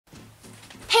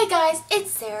Hey guys,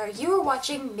 it's Sarah. You are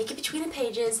watching Make It Between the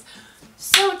Pages.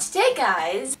 So today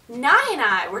guys, Naya and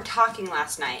I were talking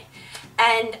last night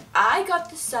and I got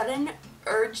the sudden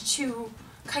urge to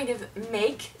kind of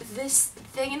make this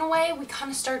thing in a way. We kind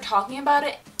of started talking about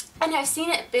it and I've seen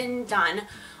it been done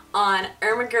on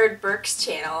Ermagerd Burke's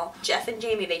channel. Jeff and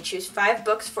Jamie, they choose 5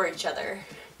 books for each other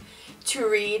to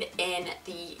read in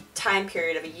the time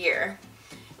period of a year.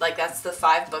 Like, that's the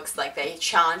 5 books, like, they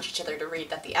challenge each other to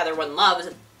read that the other one loves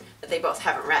that they both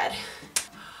haven't read.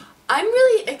 I'm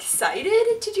really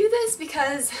excited to do this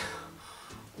because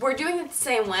we're doing it the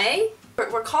same way.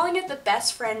 We're calling it the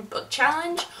Best Friend Book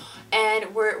Challenge,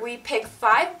 and we pick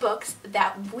 5 books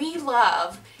that we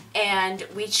love, and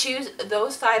we choose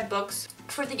those 5 books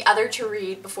for the other to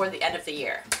read before the end of the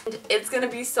year. And it's going to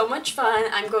be so much fun.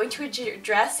 I'm going to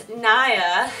address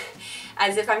Naya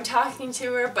as if I'm talking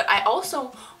to her, but I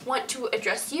also want to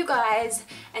address you guys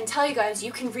and tell you guys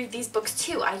you can read these books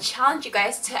too. I challenge you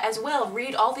guys to as well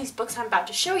read all these books I'm about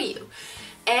to show you.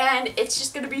 And it's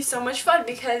just going to be so much fun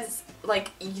because,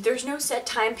 like, there's no set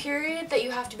time period that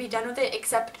you have to be done with it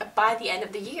except by the end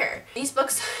of the year. These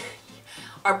books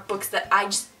are books that I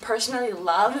just personally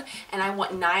love, and I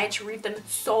want Naya to read them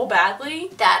so badly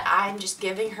that I'm just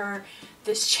giving her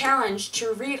this challenge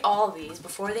to read all of these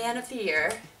before the end of the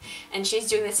year. And she's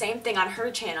doing the same thing on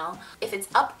her channel. If it's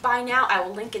up by now, I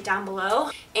will link it down below.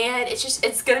 And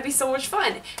it's gonna be so much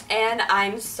fun. And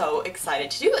I'm so excited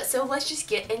to do it. So let's just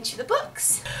get into the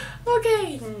books.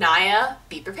 Okay, Naya,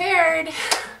 be prepared.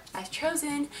 I've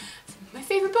chosen some of my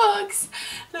favorite books,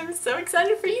 and I'm so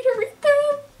excited for you to read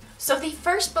them. So the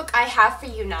first book I have for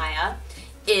you, Naya,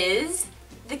 is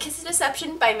The Kiss of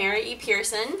Deception by Mary E.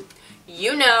 Pearson.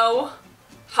 You know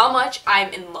how much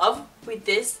I'm in love with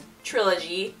this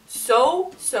trilogy.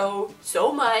 So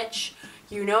much.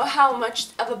 You know how much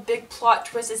of a big plot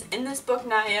twist is in this book,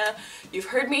 Naya. You've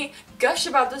heard me gush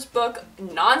about this book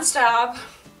non-stop.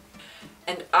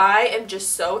 And I am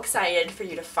just so excited for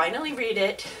you to finally read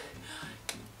it.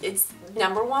 It's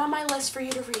 #1 on my list for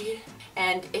you to read.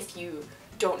 And if you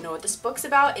don't know what this book's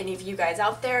about, any of you guys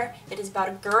out there, it is about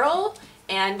a girl,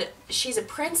 and she's a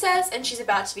princess, and she's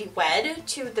about to be wed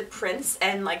to the prince,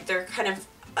 and like they're kind of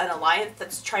an alliance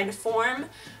that's trying to form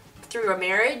through a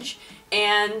marriage.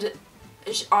 And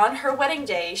on her wedding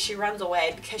day, she runs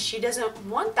away because she doesn't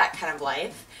want that kind of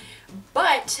life,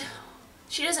 but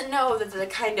she doesn't know that the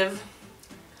kind of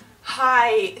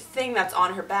high thing that's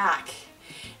on her back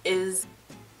is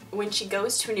when she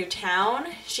goes to a new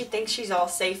town, she thinks she's all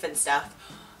safe and stuff,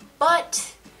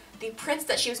 but the prince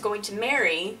that she was going to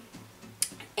marry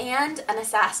and an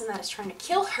assassin that is trying to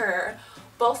kill her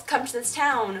both come to this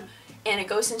town, and it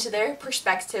goes into their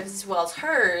perspectives as well as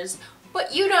hers,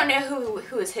 but you don't know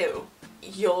who is who.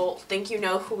 You'll think you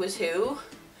know who is who,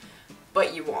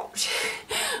 but you won't.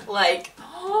 Like,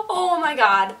 oh my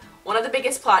god. One of the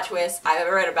biggest plot twists I've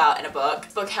ever read about in a book.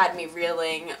 This book had me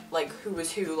reeling, like, who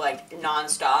was who, like,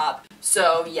 non-stop.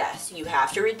 So yes, you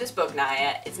have to read this book,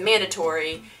 Naya. It's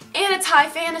mandatory, and it's high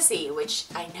fantasy, which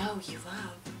I know you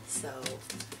love. So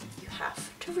you have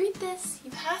to read this.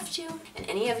 You have to. And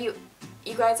any of you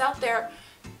guys out there,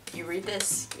 you read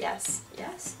this. Yes,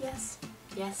 yes, yes,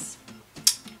 yes,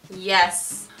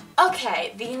 yes.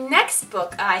 Okay, the next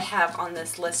book I have on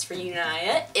this list for you,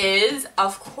 Naya, is,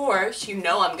 of course, you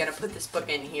know I'm gonna put this book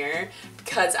in here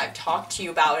because I've talked to you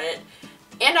about it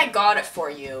and I got it for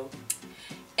you.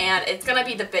 And it's gonna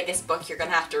be the biggest book you're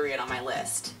gonna have to read on my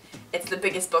list. It's the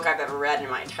biggest book I've ever read in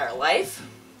my entire life.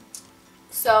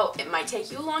 So it might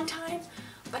take you a long time,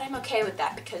 but I'm okay with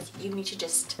that because you need to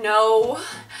just know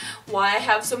why I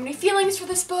have so many feelings for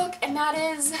this book, and that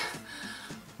is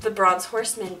The Bronze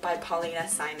Horseman by Paulina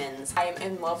Simons. I am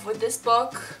in love with this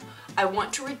book. I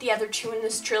want to read the other 2 in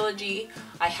this trilogy.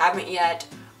 I haven't yet.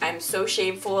 I'm so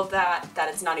shameful of that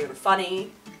it's not even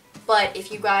funny. But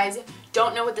if you guys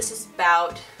don't know what this is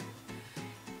about,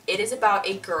 it is about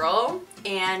a girl,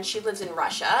 and she lives in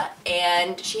Russia,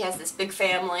 and she has this big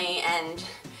family, and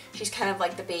she's kind of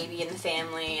like the baby in the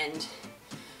family, and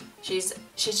she's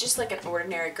just like an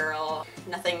ordinary girl.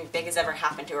 Nothing big has ever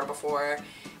happened to her before.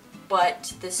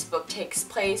 But this book takes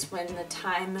place when the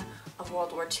time of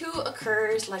World War II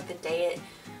occurs, like the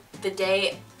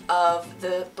day of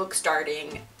the book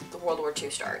starting, the World War II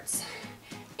starts.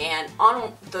 And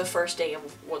on the first day of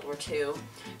World War II,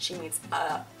 she meets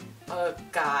a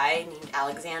guy named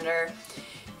Alexander,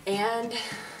 and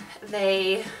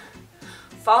they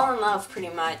fall in love pretty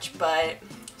much, but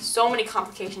so many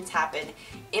complications happen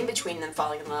in between them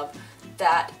falling in love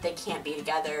that they can't be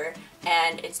together,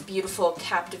 and it's beautiful,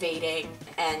 captivating,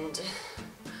 and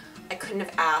I couldn't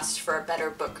have asked for a better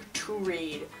book to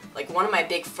read like one of my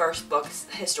big first books,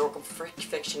 historical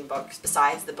fiction books,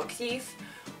 besides The Book Thief,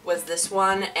 was this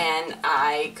one, and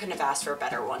I couldn't have asked for a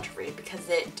better one to read because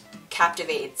it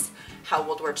captivates how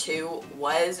World War II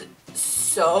was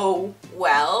so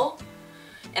well.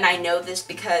 And I know this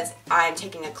because I'm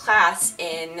taking a class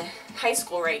in high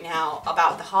school right now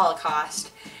about the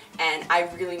Holocaust, and I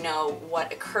really know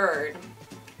what occurred,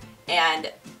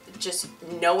 and just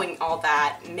knowing all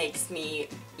that makes me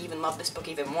even love this book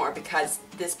even more, because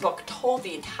this book told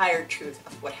the entire truth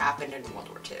of what happened in World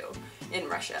War II in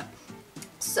Russia.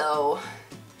 So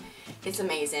it's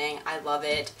amazing. I love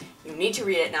it. You need to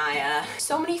read it, Naya.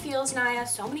 So many feels, Naya,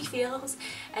 so many feels,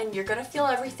 and you're gonna feel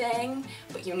everything,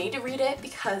 but you need to read it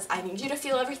because I need you to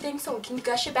feel everything so we can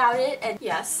gush about it. And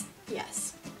yes,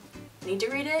 yes, need to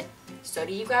read it. So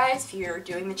do you guys. If you're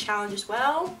doing the challenge as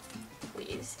well,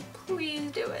 please,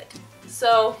 please do it.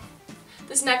 So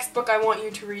this next book I want you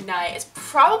to read, Naya, is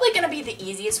probably gonna be the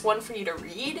easiest one for you to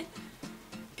read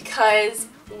because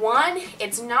one,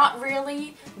 it's not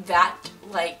really that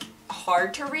like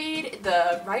hard to read.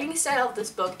 The writing style of this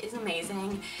book is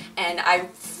amazing, and I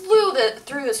flew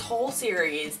through this whole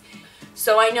series,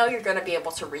 so I know you're gonna be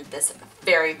able to read this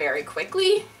very, very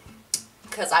quickly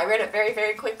because I read it very,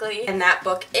 very quickly. And that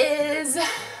book is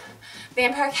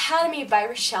Vampire Academy by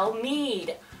Rochelle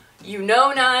Mead. You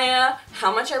know, Naya,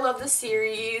 how much I love this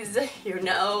series. You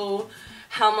know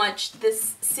how much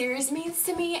this series means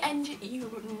to me, and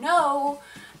you know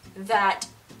that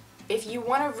if you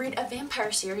want to read a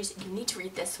vampire series, you need to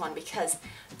read this one because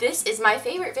this is my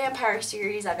favorite vampire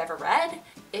series I've ever read.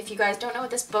 If you guys don't know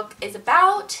what this book is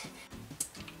about,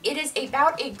 it is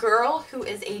about a girl who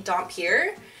is a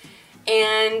Dhampir,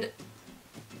 and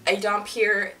a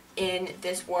Dhampir in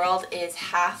this world is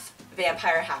half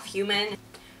vampire, half human.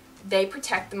 They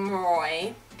protect the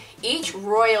Moroi. Each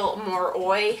royal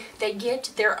Moroi, they get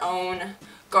their own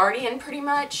guardian pretty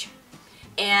much,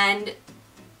 and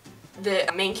the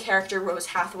main character, Rose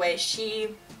Hathaway, she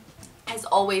has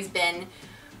always been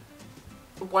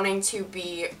wanting to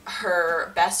be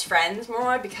her best friend's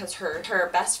Moroi because her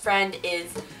best friend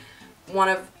is one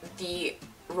of the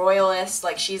royalists,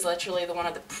 like she's literally one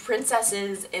of the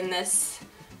princesses in this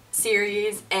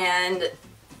series, and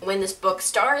when this book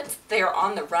starts, they're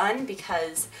on the run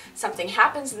because something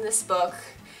happens in this book,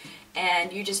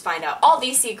 and you just find out all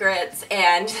these secrets,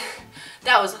 and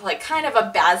that was like kind of a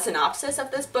bad synopsis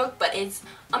of this book, but it's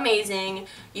amazing.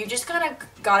 You just kind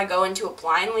of gotta go into it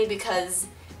blindly because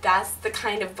that's the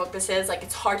kind of book this is. Like,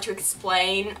 it's hard to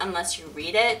explain unless you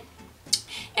read it.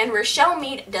 And Rochelle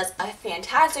Mead does a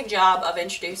fantastic job of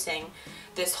introducing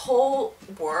this whole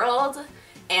world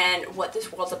and what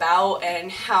this world's about and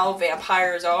how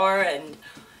vampires are, and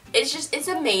it's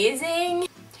amazing.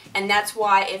 And that's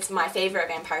why it's my favorite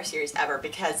vampire series ever,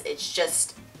 because it's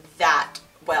just that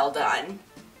well done.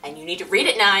 And you need to read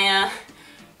it, Naya.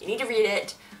 You need to read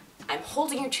it. I'm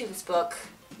holding you to this book.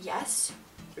 Yes,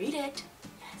 read it.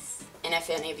 Yes. And if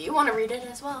any of you want to read it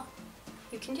as well,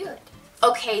 you can do it.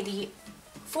 Okay, the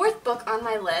fourth book on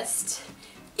my list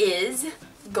is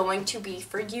going to be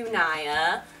for you,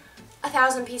 Naya.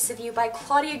 1,000 Pieces of You by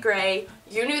Claudia Gray.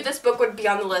 You knew this book would be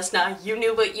on the list, Naya. You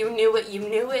knew it, you knew it, you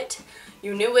knew it.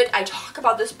 You knew it. I talk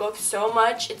about this book so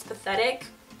much. It's pathetic.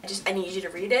 I need you to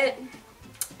read it.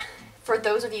 For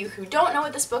those of you who don't know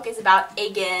what this book is about,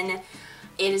 again,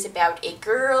 it is about a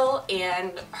girl,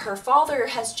 and her father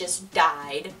has just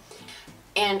died,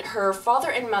 and her father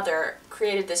and mother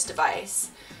created this device,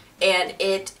 and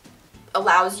it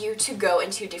allows you to go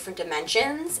into different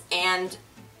dimensions, and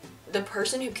the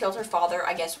person who killed her father,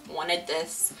 I guess, wanted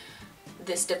this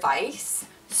device,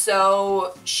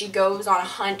 so she goes on a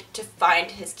hunt to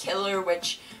find his killer,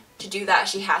 which to do that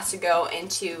she has to go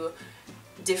into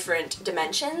different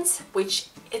dimensions, which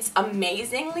it's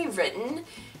amazingly written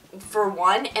for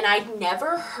one, and I'd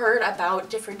never heard about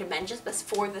different dimensions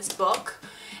before this book,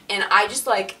 and I just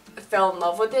like fell in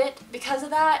love with it because of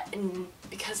that, and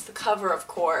because the cover, of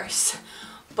course,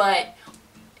 but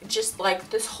just like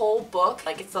this whole book,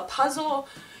 like it's a puzzle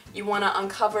you want to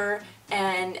uncover,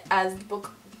 and as the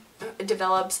book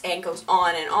develops and goes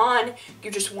on, you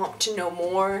just want to know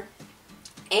more,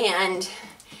 and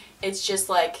it's just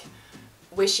like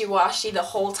wishy-washy the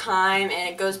whole time, and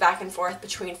it goes back and forth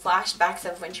between flashbacks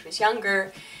of when she was younger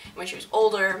and when she was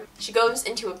older. She goes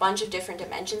into a bunch of different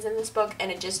dimensions in this book, and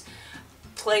it just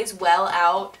plays well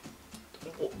out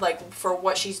like for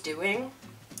what she's doing.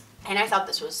 And I thought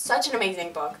this was such an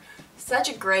amazing book, such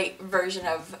a great version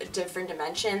of different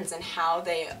dimensions and how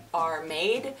they are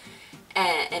made,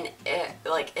 and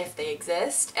like if they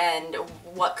exist and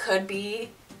what could be,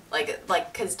 like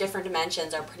because different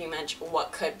dimensions are pretty much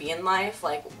what could be in life,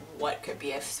 like what could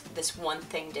be if this one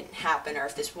thing didn't happen or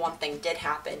if this one thing did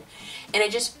happen. And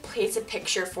it just paints a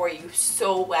picture for you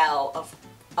so well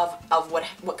of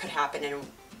what could happen,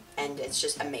 and it's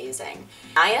just amazing.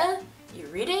 Naya, you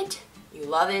read it, you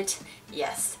love it,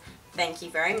 yes, thank you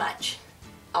very much.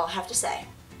 I'll have to say.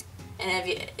 And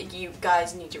if you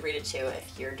guys need to read it too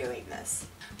if you're doing this.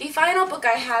 The final book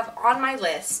I have on my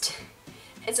list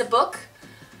is a book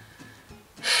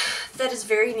that is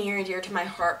very near and dear to my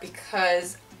heart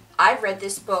because I read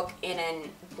this book in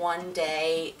one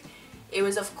day. It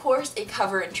was, of course, a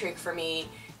cover intrigue for me,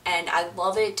 and I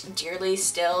love it dearly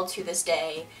still to this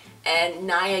day. And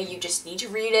Naya, you just need to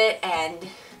read it, and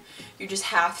you just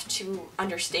have to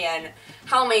understand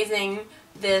how amazing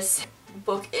this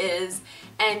book is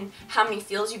and how many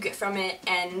feels you get from it.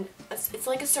 And it's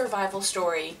like a survival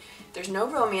story. There's no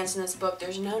romance in this book,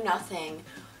 there's no nothing.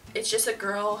 It's just a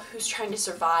girl who's trying to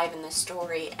survive in this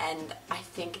story, and I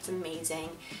think it's amazing.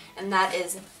 And that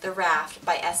is The Raft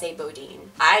by S.A.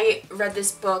 Bodine. I read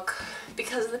this book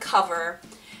because of the cover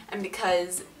and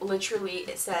because literally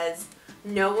it says,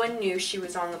 "No one knew she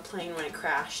was on the plane when it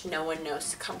crashed. No one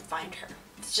knows to come find her."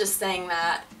 It's just saying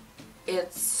that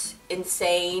it's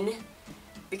insane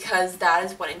because that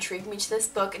is what intrigued me to this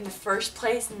book in the first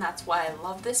place, and that's why I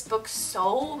love this book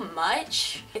so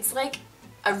much. It's like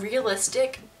a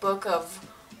realistic book of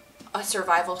a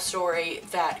survival story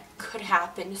that could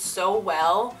happen so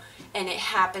well, and it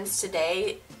happens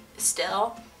today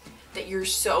still, that you're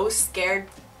so scared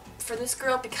for this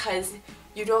girl because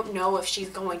you don't know if she's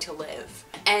going to live.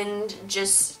 And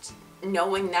just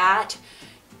knowing that,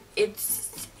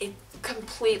 it's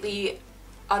completely,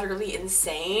 utterly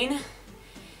insane.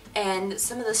 And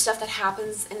some of the stuff that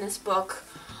happens in this book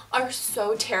are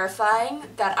so terrifying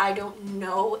that I don't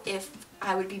know if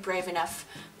I would be brave enough,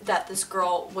 that this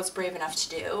girl was brave enough to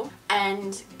do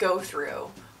and go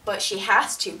through. But she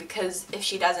has to, because if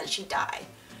she doesn't, she'd die.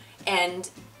 And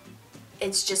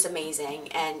it's just amazing,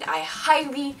 and I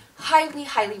highly, highly,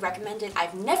 highly recommend it.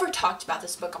 I've never talked about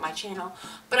this book on my channel,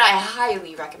 but I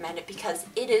highly recommend it because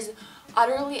it is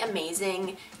utterly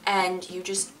amazing, and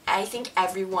I think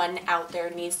everyone out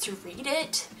there needs to read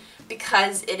it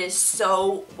because it is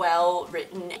so well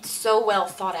written. It's so well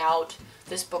thought out,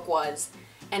 this book was,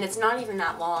 and it's not even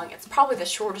that long. It's probably the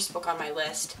shortest book on my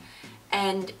list,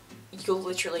 and you'll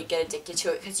literally get addicted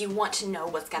to it because you want to know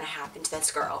what's going to happen to this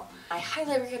girl. I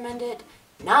highly recommend it.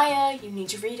 Naya, you need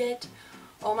to read it.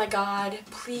 Oh my god,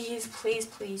 please, please,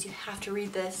 please, you have to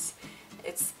read this.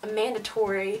 It's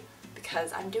mandatory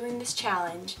because I'm doing this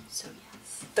challenge, so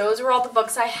yes. Those were all the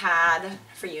books I had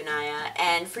for you, Naya,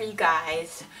 and for you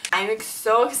guys. I'm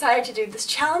so excited to do this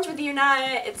challenge with you,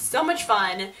 Naya. It's so much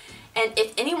fun. And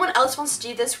if anyone else wants to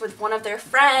do this with one of their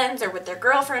friends or with their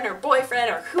girlfriend or boyfriend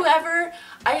or whoever,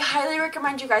 I highly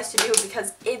recommend you guys to do it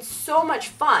because it's so much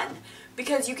fun.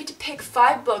 Because you get to pick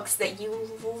 5 books that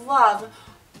you love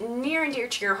near and dear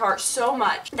to your heart so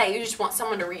much that you just want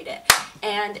someone to read it.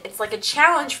 And it's like a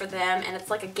challenge for them, and it's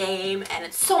like a game, and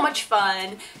it's so much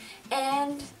fun.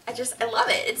 And I love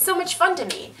it. It's so much fun to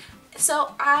me.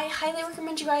 So I highly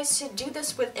recommend you guys to do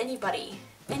this with anybody.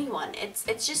 Anyone. It's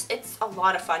a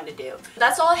lot of fun to do.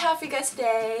 That's all I have for you guys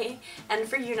today, and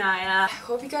for you, Naya. I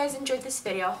hope you guys enjoyed this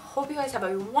video. Hope you guys have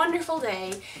a wonderful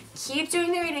day. Keep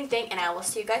doing the reading thing, and I will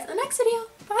see you guys in the next video.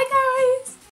 Bye, guys!